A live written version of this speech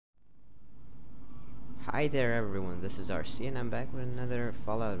Hi there everyone, this is RC and I'm back with another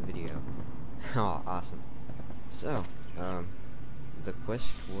Fallout video. Oh, awesome. So, the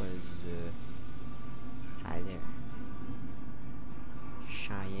quest was, hi there.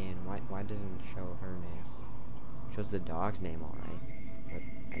 Cheyenne, why doesn't it show her name? It shows the dog's name alright, but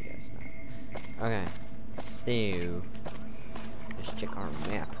I guess not. Okay, so, let's check our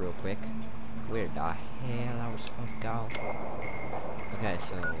map real quick. Where the hell are we supposed to go? Okay,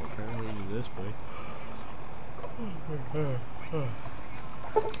 so apparently this way.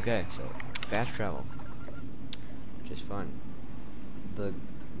 Okay, so fast travel, which is fun. The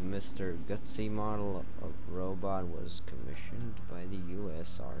Mr. Gutsy model of robot was commissioned by the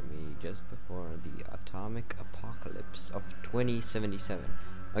U.S. Army just before the atomic apocalypse of 2077.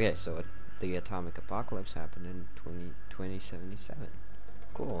 Okay, so the atomic apocalypse happened in 2077.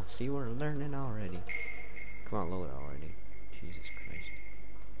 Cool. See, we're learning already. Come on, load already. Jesus Christ.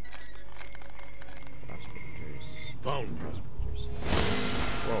 Prospectors. Found Prospectors.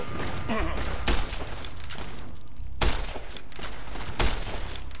 Whoa.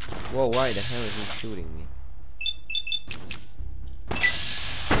 Whoa, why the hell is he shooting me?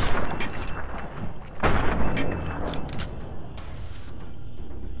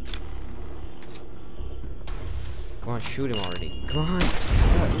 Come on, shoot him already. Come on.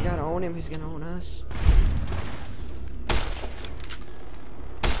 We gotta own him. He's gonna own us.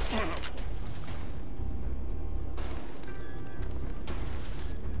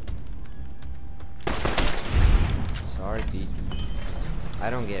 Sorry, Pete. I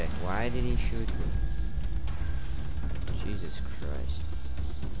don't get it. Why did he shoot me? Jesus Christ.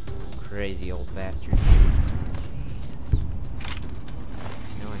 Crazy old bastard. Jesus.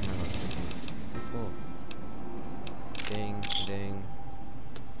 Now I have a freaking... Cool. Ding, ding.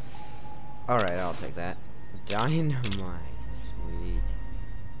 Alright, I'll take that. Dynamite. Sweet.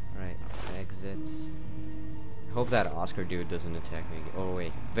 Alright, exit. Hope that Oscar dude doesn't attack me. Oh,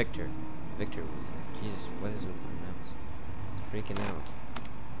 wait. Victor. Victor was there. Jesus, what is with my mouse? Freaking out.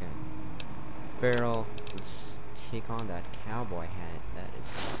 Okay. Barrel. Let's take on that cowboy hat. That is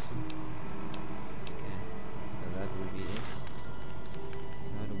awesome. Okay. So that would be it.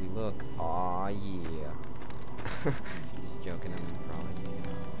 How do we look? Aw, yeah. Just joking, I'm probably taking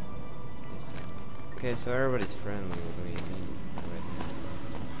off. Okay, so everybody's friendly with me right now.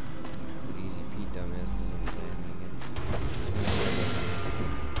 But Easy Pete dumbass doesn't attack me again.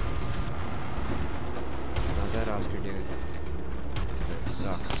 It's not that Oscar dude. That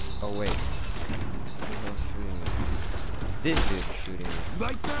sucks. Oh wait. Who's shooting me? This dude's shooting me.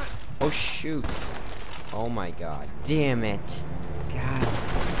 like that? Oh shoot. Oh my god. Damn it. God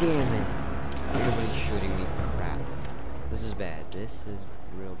damn it. Everybody's shooting me. Crap. This is bad. This is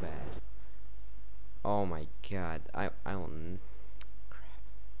real bad. Oh my god. I will... Crap.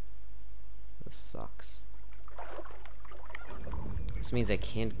 This sucks. This means I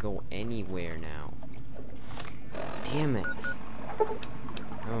can't go anywhere now. Damn it.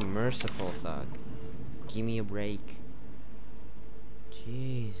 I'm a merciful thug. Give me a break.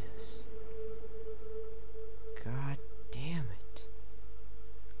 Jesus. God damn it.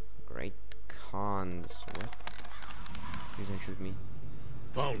 Great cons. What? Please don't shoot me.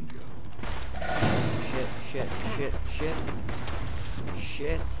 Found you. Shit.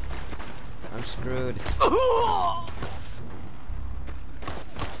 Shit. I'm screwed.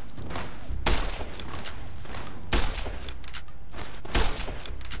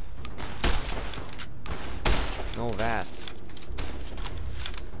 No VATS.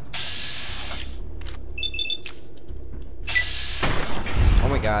 Oh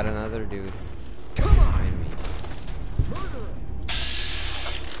my god, another dude. Come on. Behind me.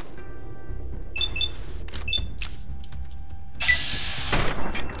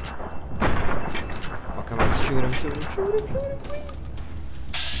 Oh, come on, shoot him, please.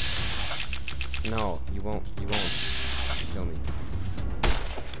 No, you won't kill me.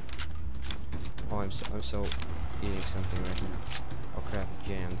 Oh, I'm so eating something right now. Oh crap,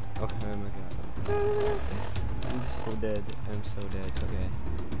 jammed. Okay, oh my god. I'm so dead. I'm so dead. Okay.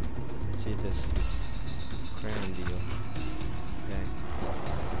 Let's see this crown deal. Okay.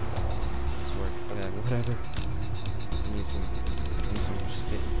 This work. Okay, whatever. I need some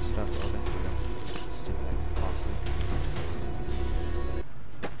stuff. Oh, there we go. Stupid, that's awesome.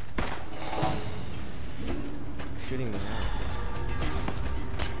 Shooting me now.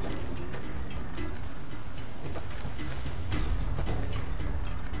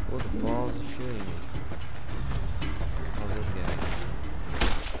 Oh, the balls are shooting me. Oh, this guy.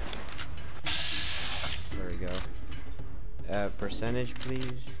 There we go. Percentage,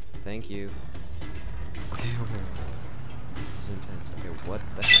 please. Thank you. Okay, this is intense. Okay, what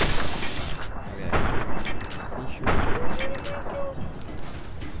the heck? Okay.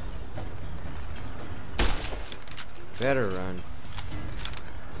 Better run.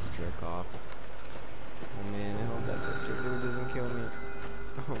 Jerk off. Oh man, I hope that Victor dude doesn't kill me.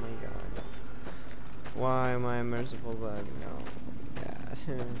 Oh my god. Why am I a merciful thug? No. God.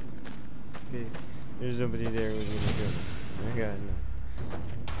 Okay. There's somebody there who's gonna kill me. Oh my god, no.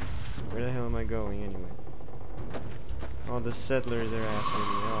 Where the hell am I going anyway? All the settlers are after me.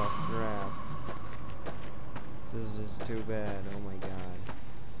 Oh crap. This is just too bad. Oh my god.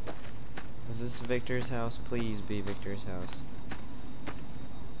 Is this Victor's house? Please be Victor's house.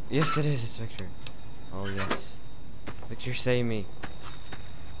 Yes, it is. It's Victor. Oh yes. Victor, save me.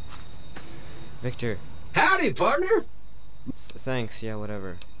 Victor. Howdy, partner. Thanks. Yeah,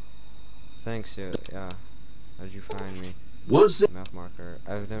 whatever. Thanks. Yeah. How did you find me? What's it? Mouth marker.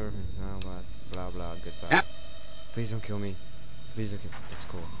 I've never been. Oh, blah blah. Goodbye. Please don't kill me. Please don't kill me. It's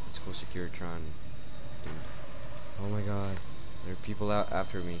cool. It's cool. Securitron. Dude. Oh my god. There are people out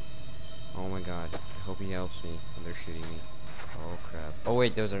after me. Oh my god. I hope he helps me when they're shooting me. Oh crap. Oh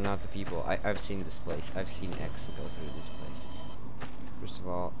wait, those are not the people. I've seen this place. I've seen X go through this place. First of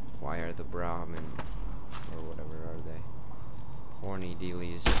all, why are the Brahmin or whatever are they? Horny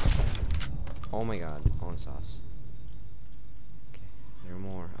dealies. Oh my god, on sauce. Okay, there are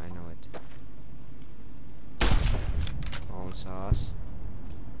more, I know it. On sauce.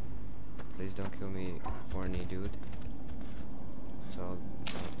 Please don't kill me, horny dude. So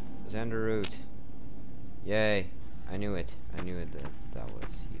Xander Root. Yay. I knew it. I knew it that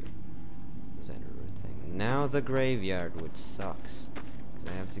was here. The Xander Root thing. Now the graveyard, which sucks.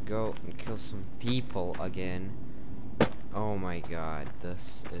 Because I have to go and kill some people again. Oh my god,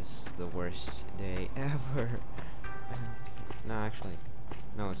 this is the worst day ever. No, actually.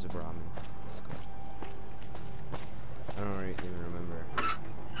 No, it's a Brahmin. Let's go. I don't even remember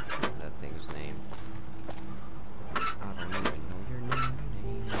that thing's name. I don't even know your name.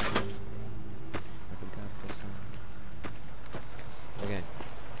 I forgot this one. Okay.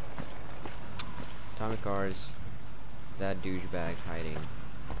 Atomic cars. That douchebag hiding.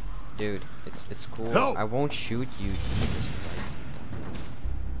 Dude, it's cool. Help! I won't shoot you. Jesus Christ.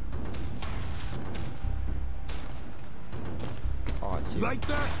 Oh, it's you. Like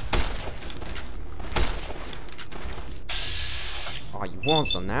that? Oh, you want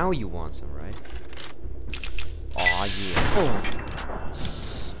some? Now you want some, right? Oh yeah. Oh.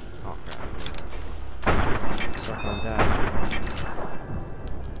 Oh crap. Suck on that.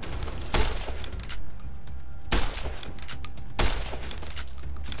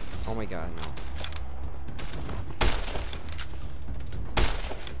 Oh my god, no.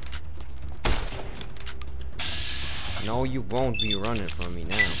 No, you won't be running from me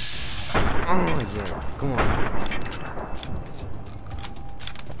now. Oh yeah, come on.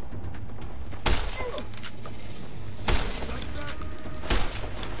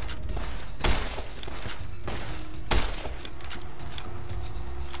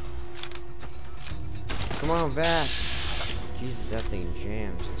 Come on, back. Jesus, that thing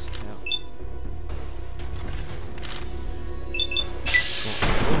jams as hell.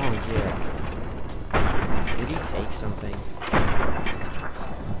 Oh yeah. Did he take something?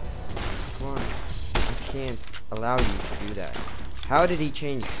 Come on. I can't allow you to do that. How did he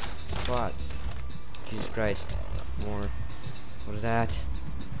change spots? Jesus Christ. More. What is that?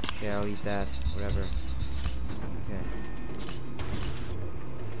 Yeah, I'll eat that. Whatever. Okay.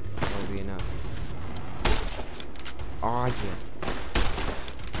 That'll be enough. Oh yeah.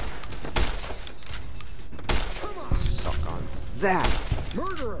 Suck on that.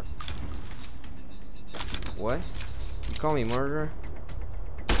 Murderer. What? You call me murderer?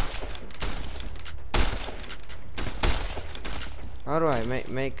 How do I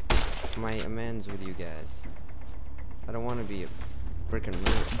make my amends with you guys? I don't want to be a freaking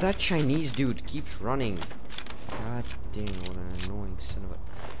murderer. That Chinese dude keeps running. God dang, what an annoying son of a...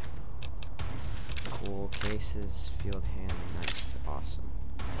 Cool cases, field hand, nice, awesome.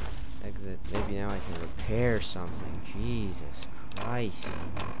 Exit. Maybe now I can repair something. Jesus Christ,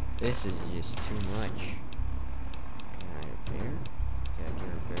 this is just too much. Can I repair? Okay, I can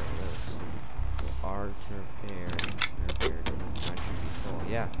repair this. So R to repair. Repair. That should be full.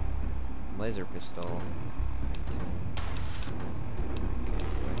 Yeah. Laser pistol.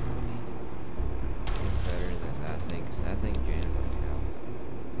 Better than that thing, because that thing jammed like hell.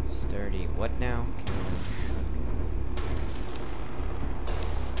 Sturdy. What now?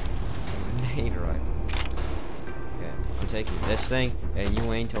 Grenade rifle. Okay, I'm taking this thing, and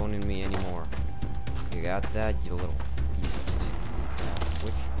you ain't owning me anymore. You got that, you little piece of crap.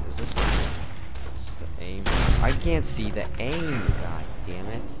 Which is this thing? It's the aim. I can't see the aim. God damn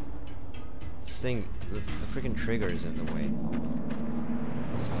it! This thing, the freaking trigger is in the way.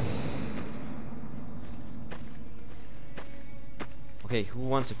 Okay, who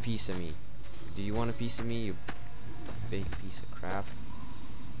wants a piece of me? Do you want a piece of me, you big piece of crap?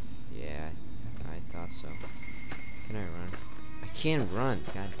 Yeah, I thought so. Can I run? I can't run.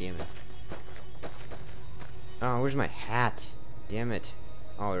 God damn it. Oh, where's my hat? Damn it.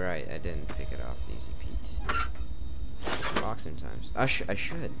 All right, I didn't pick it off the Easy Pete. Boxing times. I should take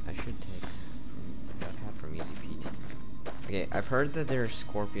that hat from Easy Pete. Okay, I've heard that there are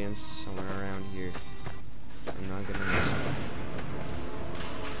scorpions somewhere around here. I'm not gonna miss one.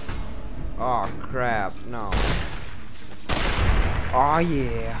 Oh crap! No. Oh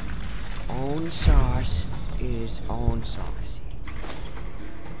yeah. Own sauce is own saucy.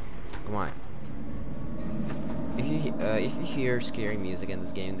 Come on. If you hear scary music in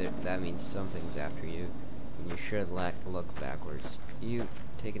this game, that means something's after you, and you should look backwards. You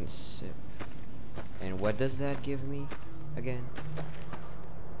taking a sip, and what does that give me again?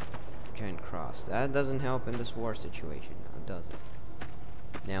 Giant cross. That doesn't help in this war situation, does it?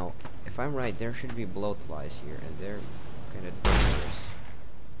 Now, if I'm right, there should be bloatflies here, and they're kind of dangerous.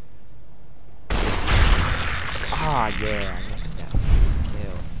 Ah, yeah, that was a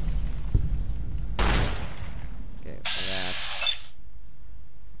kill. Okay, that's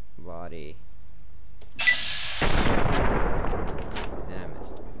body. And I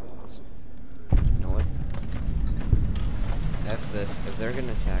missed. Awesome. You know what? F this. If they're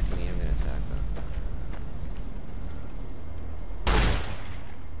gonna attack me, I'm gonna attack them.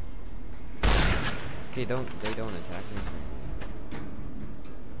 Okay, they don't attack me.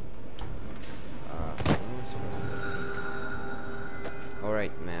 What am I supposed to take?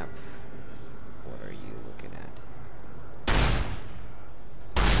 Alright, map. What are you looking at?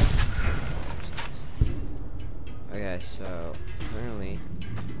 Okay, so apparently.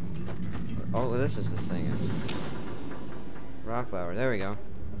 Oh, this is the thing. Rock flower. There we go.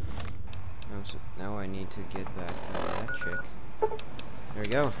 Now I need to get back to that chick. There we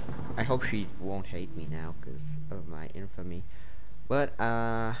go. I hope she won't hate me now because of my infamy. But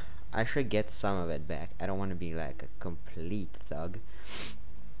I should get some of it back. I don't want to be like a complete thug.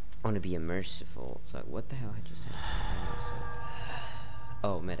 I want to be a merciful thug. What the hell I just had?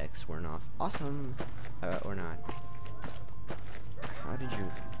 Oh, medics weren't off. Awesome. Or not. How did you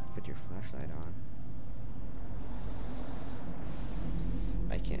put your flashlight on?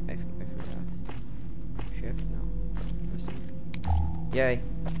 I can't. I forgot. Shift? No. Listen. Yay.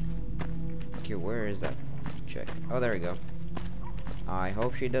 Okay, where is that chick? Oh, there we go. I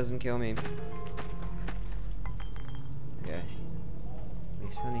hope she doesn't kill me. Okay.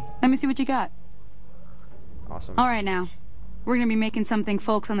 Hey, Sonny. Let me see what you got. Awesome. All right, now. We're gonna be making something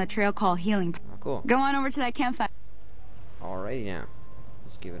folks on the trail call healing. Oh, cool. Go on over to that campfire. Alrighty now.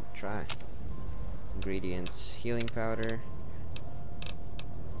 Let's give it a try. Ingredients: healing powder.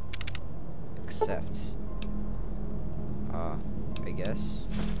 Accept. I guess.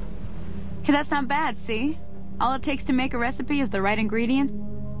 Hey, that's not bad, see? All it takes to make a recipe is the right ingredients.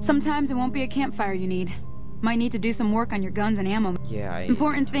 Sometimes it won't be a campfire you need. Might need to do some work on your guns and ammo. Yeah,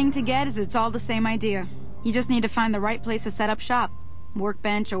 Important thing to get is it's all the same idea. You just need to find the right place to set up shop.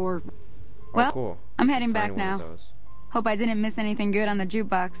 Workbench or... Well, oh, cool. I'm heading Find back one of now. those. Hope I didn't miss anything good on the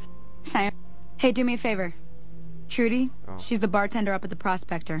jukebox. Hey, do me a favor. Trudy, Oh. she's the bartender up at the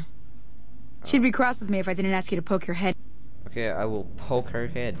Prospector. She'd be cross with me if I didn't ask you to poke your head. Okay, I will poke her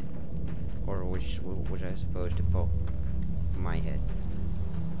head. Or which I supposed to poke? My head.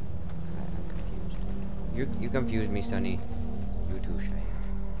 I'm confused. You confused me, Sonny. You too, Cheyenne.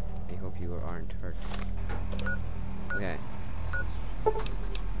 I hope you aren't hurt. Okay.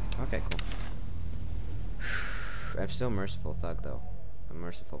 Okay, cool. I'm still merciful thug though. A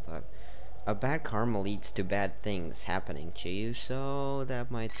merciful thug. A bad karma leads to bad things happening to you, so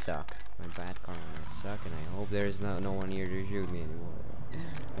that might suck. My bad karma might suck, and I hope there's no one here to shoot me anymore.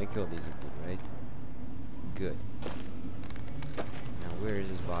 I killed these people, right? Good. Now where is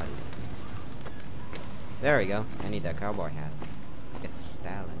his body? There we go. I need that cowboy hat. It's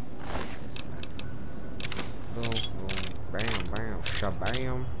styling. Boom, boom, bam, bam,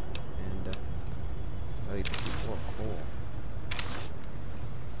 shabam, and oh, people are cool.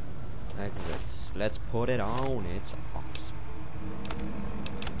 Exits. Let's put it on. It's awesome.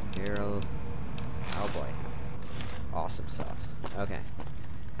 Hero cowboy hat. Awesome sauce. Okay.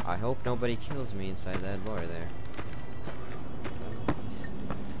 I hope nobody kills me inside that bar there.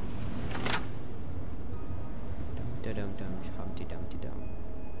 Dum-dum-dum, humpty-dumpty-dum.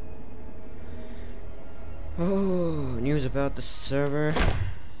 Oh, news about the server.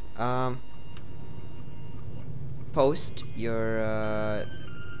 Post your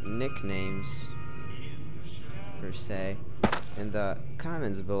nicknames per se in the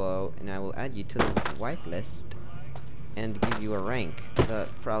comments below, and I will add you to the whitelist. and give you a rank,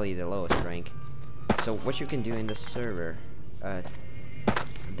 probably the lowest rank. So what you can do in the server,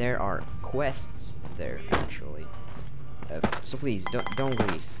 there are quests there actually. So please don't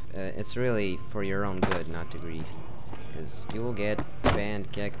grief. It's really for your own good not to grief, because you will get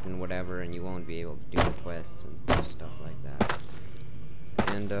banned, kicked, and whatever, and you won't be able to do the quests and stuff like that.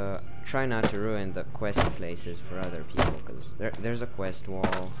 And try not to ruin the quest places for other people, because there's a quest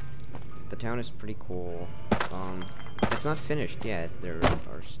wall. The town is pretty cool. It's not finished yet. There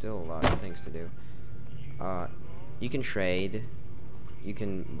are still a lot of things to do. You can trade. You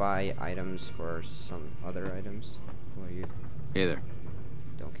can buy items for some other items. Who are you? Hey there.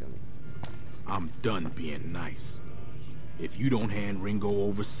 Don't kill me. I'm done being nice. If you don't hand Ringo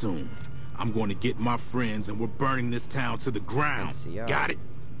over soon, I'm going to get my friends and we're burning this town to the ground. NCR. Got it?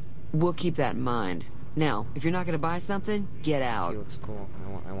 We'll keep that in mind. Now, if you're not gonna buy something, get out. He looks cool.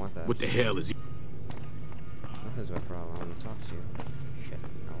 I want that. What the hell is he? That is my problem. I want to talk to you. Shit.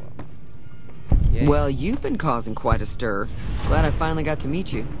 Oh well. Yay. Well, you've been causing quite a stir. Glad I finally got to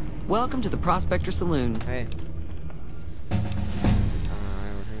meet you. Welcome to the Prospector Saloon. Hey.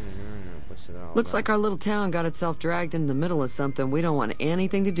 What's it all Looks about? like our little town got itself dragged into the middle of something we don't want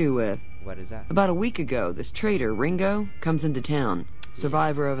anything to do with. What is that? About a week ago, this traitor, Ringo, comes into town.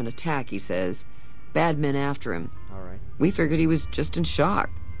 Survivor of an attack, he says. Bad men after him. Alright. We figured he was just in shock,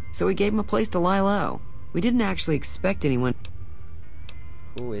 so we gave him a place to lie low. We didn't actually expect anyone.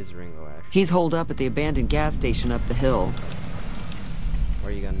 Who is Ringo Ash? He's holed up at the abandoned gas station up the hill. What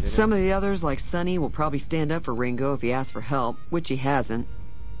are you gonna do? Some of the others, like Sonny, will probably stand up for Ringo if he asks for help, which he hasn't.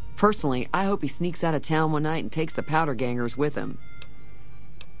 Personally, I hope he sneaks out of town one night and takes the powder gangers with him.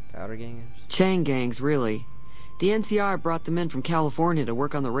 Powder gangers? Chain gangs, really. The NCR brought them in from California to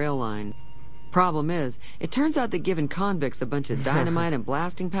work on the rail line. Problem is, it turns out that giving convicts a bunch of dynamite and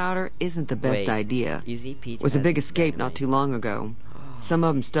blasting powder isn't the best Wait, idea. Easy Pete It was a had big escape not dynamite. too long ago. Some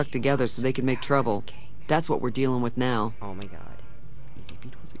of them stuck together so they could make trouble. That's what we're dealing with now. Oh my god. Easy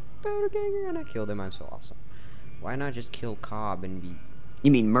Pete was a powder ganger and I killed him. I'm so awesome. Why not just kill Cobb and be... You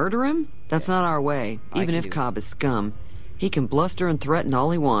mean murder him? That's not our way. I Even can if do it. Cobb is scum. He can bluster and threaten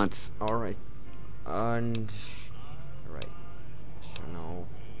all he wants. Alright. And... Right. So no.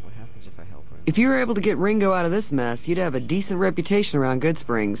 What happens if I help him? If you were able to get Ringo out of this mess, you'd have a decent reputation around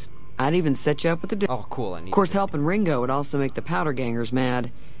Goodsprings. I'd even set you up with a... Oh, cool. I need Of course, this. helping Ringo would also make the powder gangers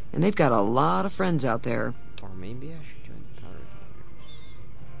mad. And they've got a lot of friends out there. Or maybe I should join the powder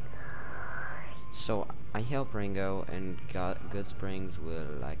gangers. So, I help Ringo and Goodsprings will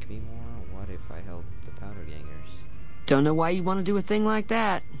like me more? What if I help the powder gangers? Don't know why you'd want to do a thing like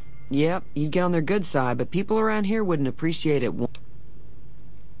that. Yep, you'd get on their good side, but people around here wouldn't appreciate it.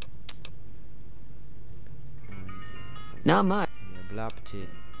 Not much. Yeah, blah petit.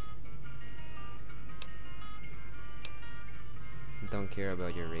 Don't care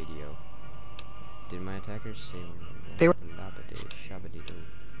about your radio. Did my attackers say They were- blah petit, shabba-dee-doo?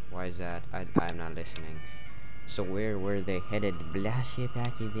 Why is that? I'm not listening. So where were they headed? Blah shit, blah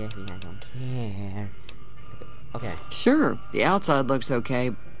shit, blah shit, I don't care. Okay. Sure, the outside looks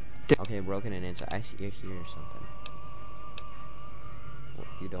okay. Okay, broken and inside. I see you hear something. What,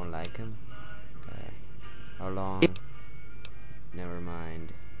 you don't like him? Okay. How long? Never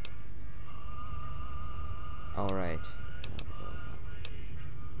mind. Alright.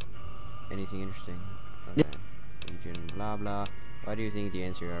 Anything interesting? Okay. Region blah blah. Why do you think the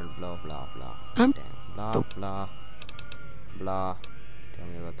answer are blah blah blah? I'm- Damn. Blah blah blah. Tell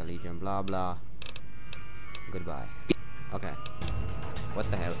me about the Legion. Blah blah. Goodbye. Okay. What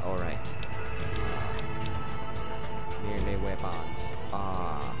the hell? Alright. Nearly weapons.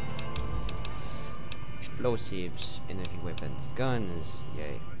 Ah. Explosives. Energy weapons. Guns.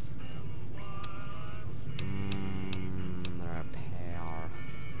 Yay. Repair.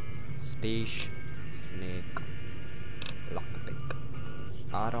 Speech. Snake. Lockpick.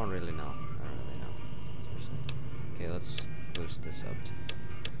 I don't really know. Seriously. Okay, let's boost this up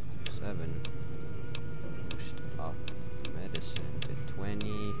to 7. Boost up medicine to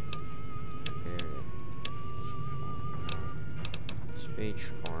 20. Repair it. Speech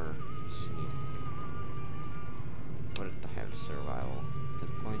or sneak. What the hell? Survival. Hit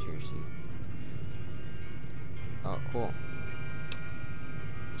points you receive. Oh, cool.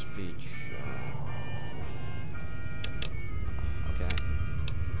 Speech. Okay.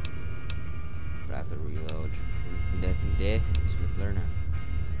 Rapid reload. Day. Swift learner.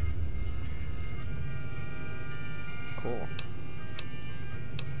 Cool.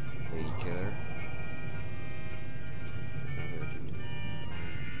 Lady killer.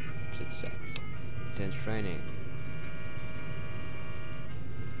 Shit sex. Intense training.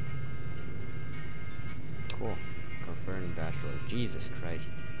 Cool. Kung Fern Bachelor. Jesus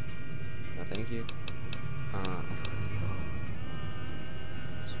Christ. No, thank you.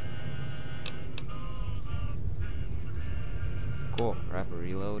 Cool. Rapid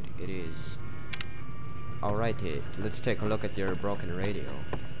reload. It is. Alright, let's take a look at your broken radio.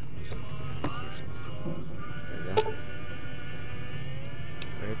 There you go.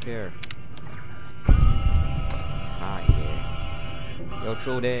 Repair. Hi, yeah. Yo,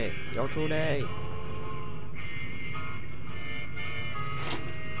 Trudy. Yo, Trudy.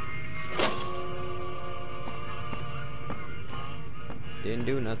 Didn't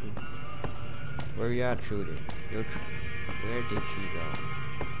do nothing. Where you at, Trudy? Yo, where did she go?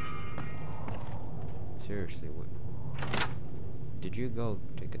 Seriously, what? Did you go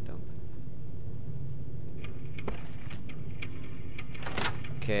take a dump?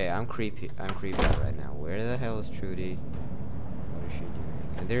 Okay, I'm creeped out right now. Where the hell is Trudy? What is she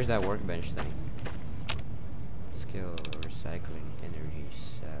doing? And there's that workbench thing. Skill recycling energy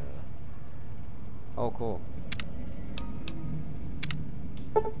cell. Oh, cool.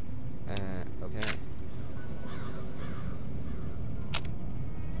 Okay.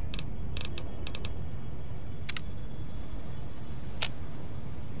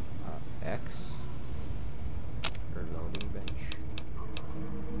 X. Or loading bench.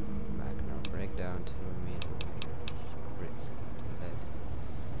 Magna breakdown to bricks to bed.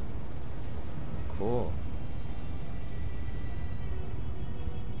 Cool.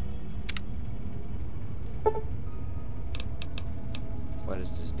 What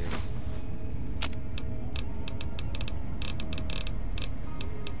does this do?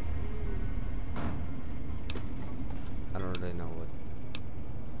 I don't really know what.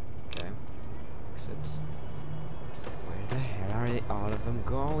 Okay. Exit. Where the hell are they, all of them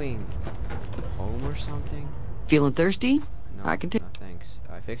going? Home or something? Feeling thirsty? No, I can take. no, thanks.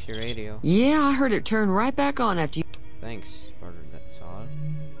 I fixed your radio. Yeah, I heard it turn right back on after you. Thanks, partner. That's all.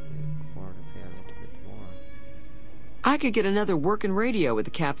 Afford to pay a little bit more. I could get another working radio with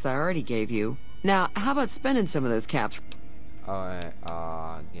the caps I already gave you. Now, how about spending some of those caps?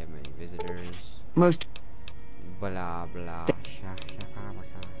 Get many visitors. Most. Blah blah.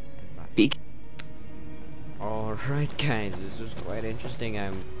 Beak. Alright guys, this was quite interesting. I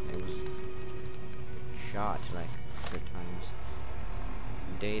was shot like 3 times.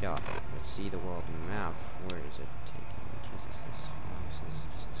 Data. Let's see the world map. Where is it taking me? Jesus, this is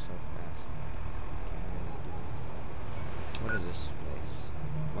just so fast. What is this place?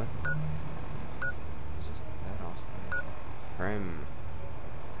 What? Is this that also? Prim.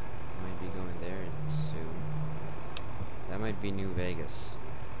 Might be going there soon. That might be New Vegas,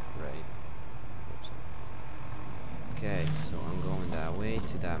 right? Okay, so I'm going that way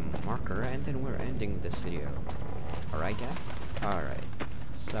to that marker, and then we're ending this video. Alright, guys? Alright.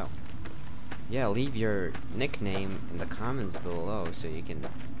 So, yeah, leave your nickname in the comments below so you can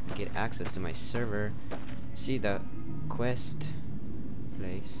get access to my server, see the quest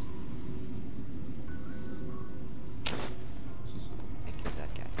place. I killed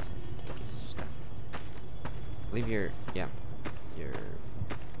that guy, so I can take his stuff. Leave your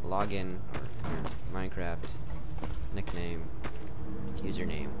login or your Minecraft nickname,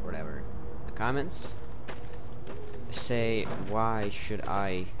 username, whatever, in the comments. Say why should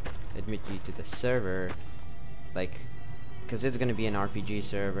I admit you to the server, like, because it's gonna be an RPG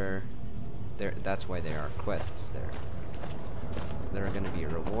server. That's why there are quests there. There are gonna be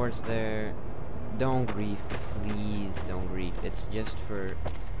rewards there. Don't grief, please don't grief. It's just for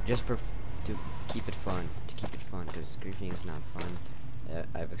to keep it fun, because griefing is not fun.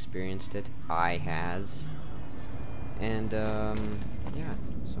 I've experienced it. I has. And yeah,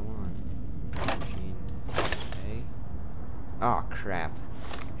 so on. Machine. Okay. Oh crap!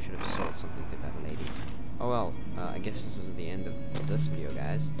 Should have sold something to that lady. Oh well. I guess this is the end of this video,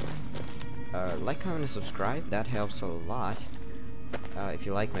 guys. Like, comment, and subscribe. That helps a lot. If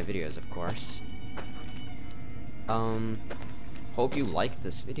you like my videos, of course. Hope you liked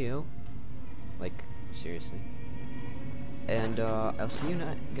this video. Like, seriously. And I'll see you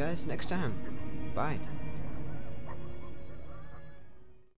guys next time. Bye.